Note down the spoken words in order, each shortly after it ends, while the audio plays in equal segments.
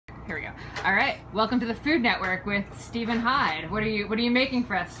Here we go. All right, welcome to the Food Network with Stephen Hyde. What are you making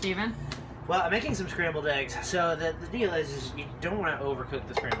for us, Stephen? Well, I'm making some scrambled eggs. So the deal is you don't want to overcook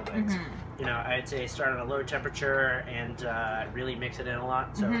the scrambled eggs. You know, I'd say start on a low temperature and really mix it in a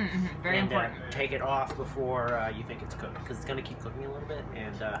lot. So Very important. Take it off before you think it's cooked, because it's going to keep cooking a little bit,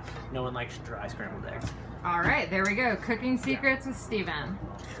 and no one likes dry scrambled eggs. All right, there we go. Cooking secrets with Stephen.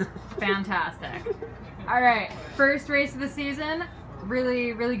 Fantastic. All right, first race of the season.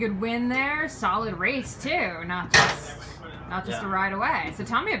 Really good win there. Solid race too, not just a ride away. So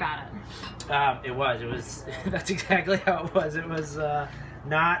tell me about it. It was. That's exactly how it was. It was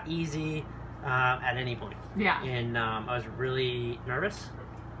not easy at any point. Yeah. And I was really nervous.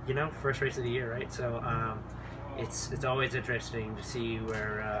 You know, first race of the year, right? So it's always interesting to see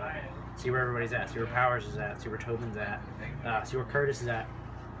where everybody's at, see where Powers is at, see where Tobin's at, see where Curtis is at,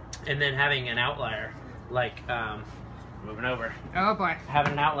 and then having an outlier like moving over. Oh boy.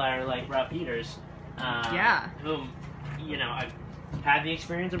 Having an outlier like Rob Peters. Whom, you know, I've had the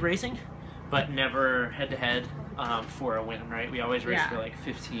experience of racing, but never head-to-head for a win, right? We always race for like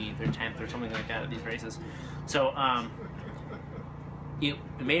 15th or 10th or something like that at these races. So it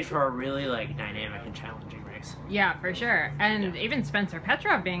made for a really like dynamic and challenging race. Yeah, for sure. And even Spencer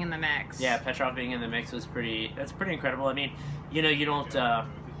Petrov being in the mix. Yeah, Petrov being in the mix was that's pretty incredible. I mean, you know, you don't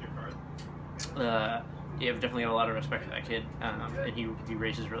you have definitely got a lot of respect for that kid, and he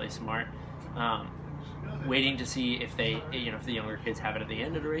races really smart. Waiting to see if the younger kids have it at the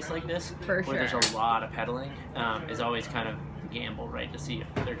end of a race like this, where there's a lot of pedaling, is always kind of a gamble, right? To see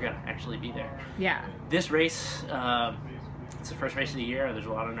if they're gonna actually be there. Yeah. This race, it's the first race of the year. There's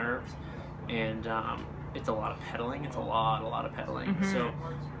a lot of nerves, and it's a lot of pedaling. It's a lot of pedaling. So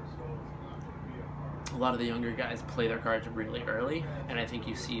a lot of the younger guys play their cards really early, and I think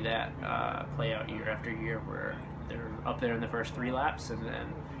you see that play out year after year, where they're up there in the first 3 laps, and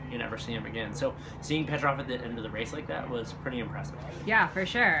then you never see him again. So seeing Petrov at the end of the race like that was pretty impressive. Yeah, for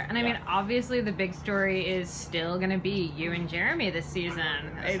sure. And I mean, obviously the big story is still going to be you and Jeremy this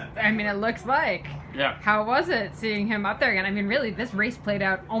season. I mean, it looks like. Yeah. How was it seeing him up there again? I mean, really, this race played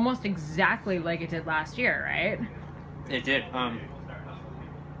out almost exactly like it did last year, right? It did.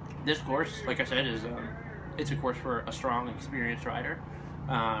 This course, like I said, is it's a course for a strong, experienced rider.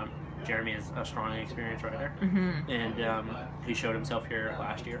 Jeremy is a strong, experienced rider, and he showed himself here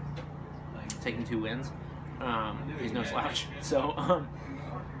last year, taking 2 wins. He's no slouch, so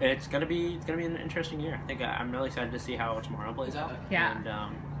it's gonna be an interesting year. I think I'm really excited to see how tomorrow plays out. Yeah. And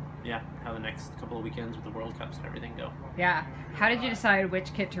how the next couple of weekends with the World Cups and everything go. Yeah. How did you decide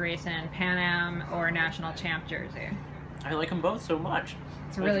which kit to race in, Pan Am or National Champ jersey? I like them both so much.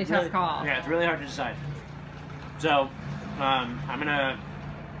 It's a really tough call. Yeah, it's really hard to decide. So I'm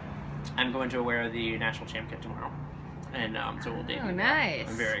going to wear the National Champ kit tomorrow, and so we'll debut. Oh, nice!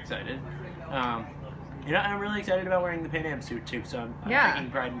 I'm very excited. You know, I'm really excited about wearing the Pan Am suit too. So I'm taking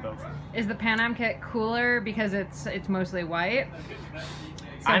pride in both. Is the Pan Am kit cooler because it's mostly white?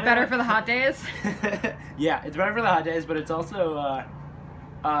 So better for the hot days? Yeah, it's better for the hot days, but it's also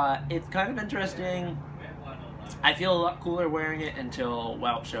it's kind of interesting. I feel a lot cooler wearing it until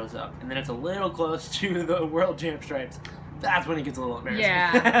Wout shows up, and then it's a little close to the World Champ stripes. That's when it gets a little embarrassing.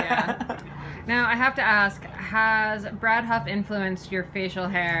 Yeah. Now, I have to ask, has Brad Huff influenced your facial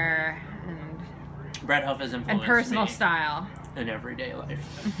hair and Brad Huff has influenced and personal me style in everyday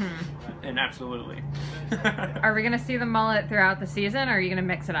life? And absolutely. Are we going to see the mullet throughout the season, or are you going to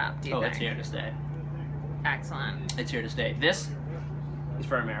mix it up, do you think? It's here to stay. Excellent. It's here to stay. This is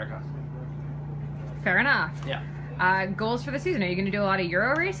for America. Fair enough. Yeah. Goals for the season. Are you going to do a lot of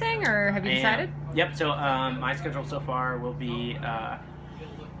Euro racing, or have you decided? Yep. So my schedule so far will be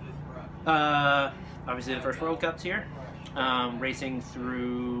obviously the first World Cups here, racing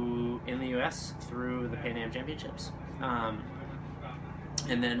in the U.S. through the Pan Am Championships, and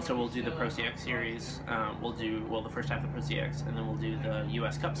then so we'll do the Pro CX series. We'll do the first half of the Pro CX, and then we'll do the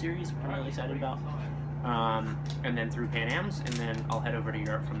U.S. Cup series, which I'm really excited about, and then through Pan Am's, and then I'll head over to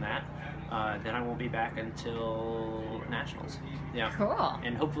Europe from that. Then I won't be back until Nationals. Yeah. Cool.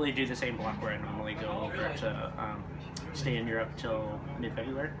 And hopefully do the same block where I normally go over to stay in Europe till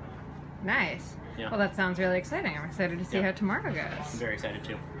mid-February. Nice. Yeah. Well, that sounds really exciting. I'm excited to see how tomorrow goes. I'm very excited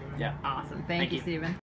too. Yeah. Awesome. Thank you, Stephen.